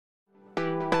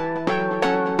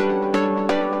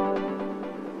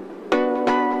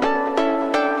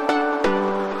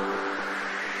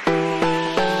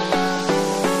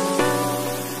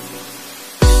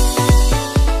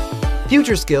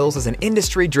Future Skills is an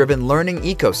industry-driven learning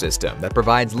ecosystem that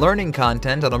provides learning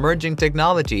content on emerging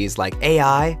technologies like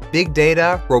AI, big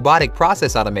data, robotic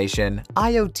process automation,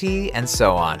 IoT, and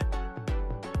so on.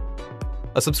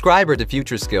 A subscriber to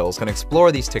Future Skills can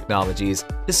explore these technologies,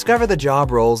 discover the job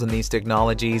roles in these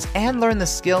technologies, and learn the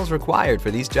skills required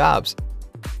for these jobs.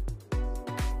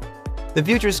 The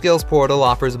Future Skills portal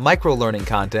offers micro-learning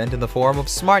content in the form of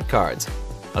smart cards.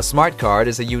 A smart card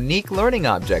is a unique learning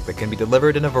object that can be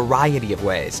delivered in a variety of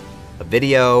ways: a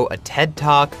video, a TED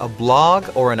Talk, a blog,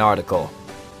 or an article.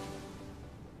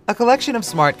 A collection of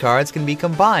smart cards can be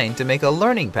combined to make a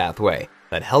learning pathway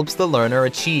that helps the learner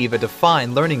achieve a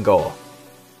defined learning goal.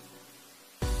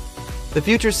 The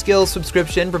Future Skills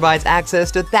subscription provides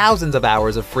access to thousands of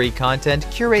hours of free content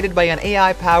curated by an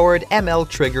AI-powered ML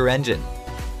trigger engine.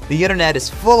 The internet is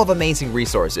full of amazing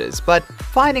resources, but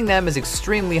finding them is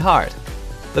extremely hard.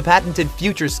 The patented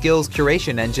Future Skills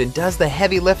curation engine does the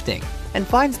heavy lifting and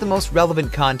finds the most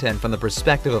relevant content from the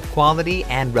perspective of quality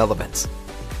and relevance.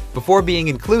 Before being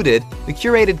included, the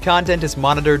curated content is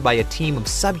monitored by a team of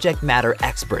subject matter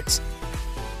experts.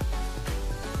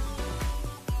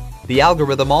 The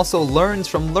algorithm also learns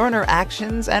from learner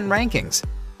actions and rankings.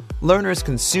 Learners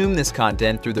consume this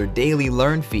content through their daily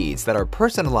learn feeds that are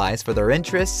personalized for their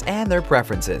interests and their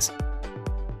preferences.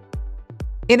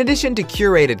 In addition to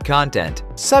curated content,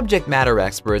 subject matter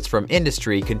experts from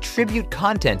industry contribute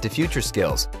content to Future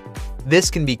Skills.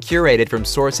 This can be curated from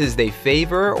sources they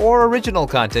favor or original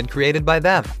content created by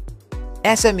them.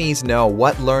 SMEs know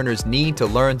what learners need to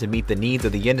learn to meet the needs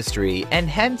of the industry, and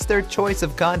hence their choice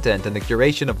of content and the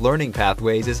curation of learning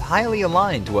pathways is highly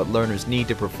aligned to what learners need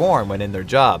to perform when in their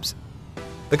jobs.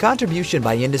 The contribution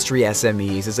by industry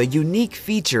SMEs is a unique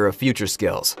feature of Future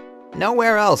Skills.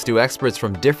 Nowhere else do experts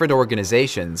from different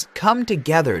organizations come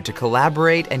together to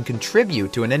collaborate and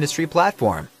contribute to an industry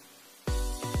platform.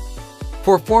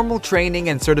 For formal training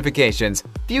and certifications,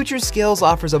 Future Skills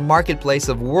offers a marketplace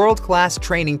of world-class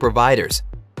training providers.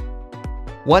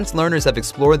 Once learners have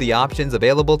explored the options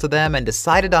available to them and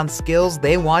decided on skills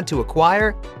they want to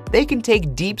acquire, they can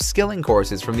take deep skilling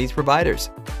courses from these providers.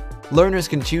 Learners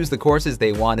can choose the courses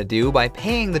they want to do by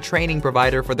paying the training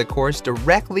provider for the course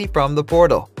directly from the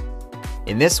portal.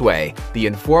 In this way, the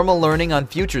informal learning on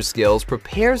Future Skills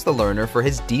prepares the learner for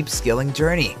his deep skilling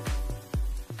journey.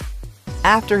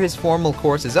 After his formal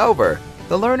course is over,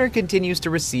 the learner continues to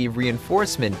receive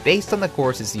reinforcement based on the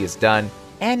courses he has done,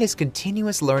 and his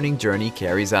continuous learning journey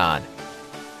carries on.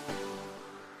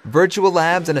 Virtual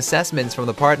labs and assessments from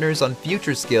the partners on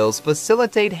Future Skills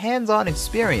facilitate hands-on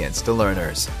experience to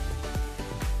learners.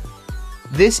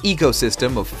 This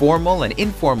ecosystem of formal and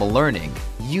informal learning,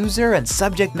 user and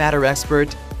subject matter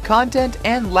expert, content,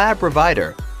 and lab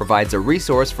provider provides a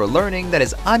resource for learning that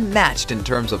is unmatched in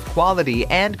terms of quality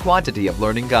and quantity of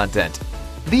learning content,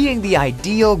 being the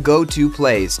ideal go-to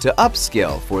place to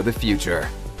upskill for the future.